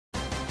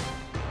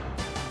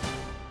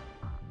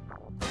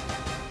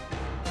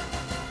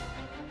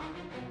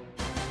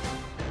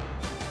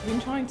I've been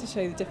trying to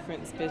show the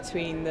difference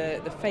between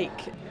the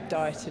fake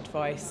diet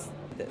advice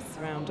that's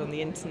around on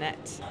the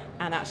internet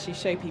and actually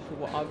show people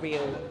what our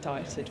real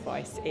diet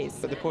advice is.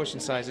 But the portion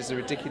sizes are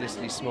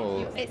ridiculously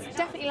small. It's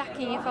definitely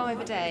lacking your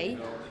 5 a day.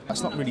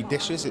 It's not really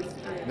dishes,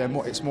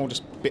 it's more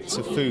just bits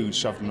of food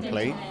shoved on a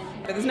plate.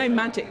 But there's no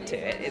magic to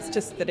it, it's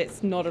just that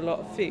it's not a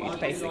lot of food,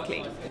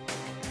 basically.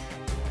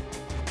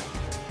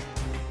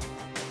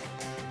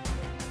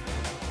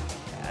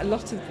 A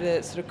lot of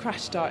the sort of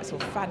crash diets or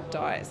fad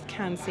diets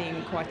can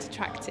seem quite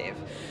attractive,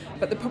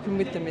 but the problem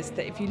with them is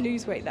that if you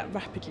lose weight that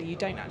rapidly, you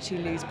don't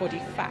actually lose body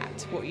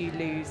fat. What you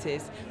lose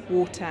is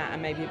water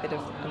and maybe a bit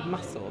of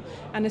muscle.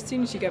 And as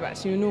soon as you go back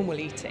to your normal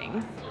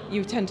eating,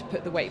 you tend to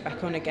put the weight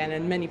back on again,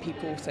 and many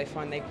people also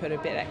find they put a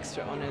bit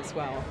extra on as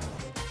well.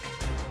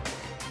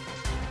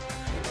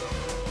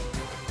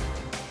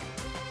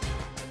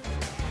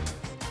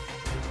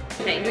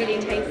 It's really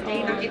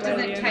tasty. It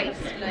doesn't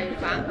taste low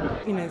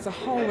fat. You know, there's a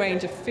whole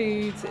range of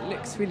foods. It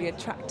looks really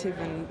attractive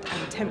and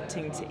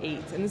tempting to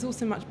eat, and there's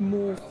also much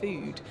more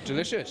food.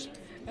 Delicious.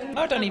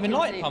 I don't even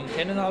like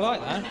pumpkin, and I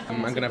like that.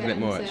 I'm going to have a bit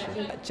more,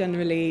 actually.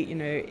 Generally, you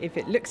know, if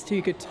it looks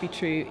too good to be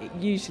true, it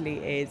usually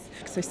is.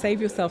 So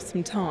save yourself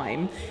some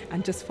time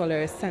and just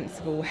follow a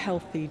sensible,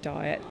 healthy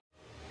diet.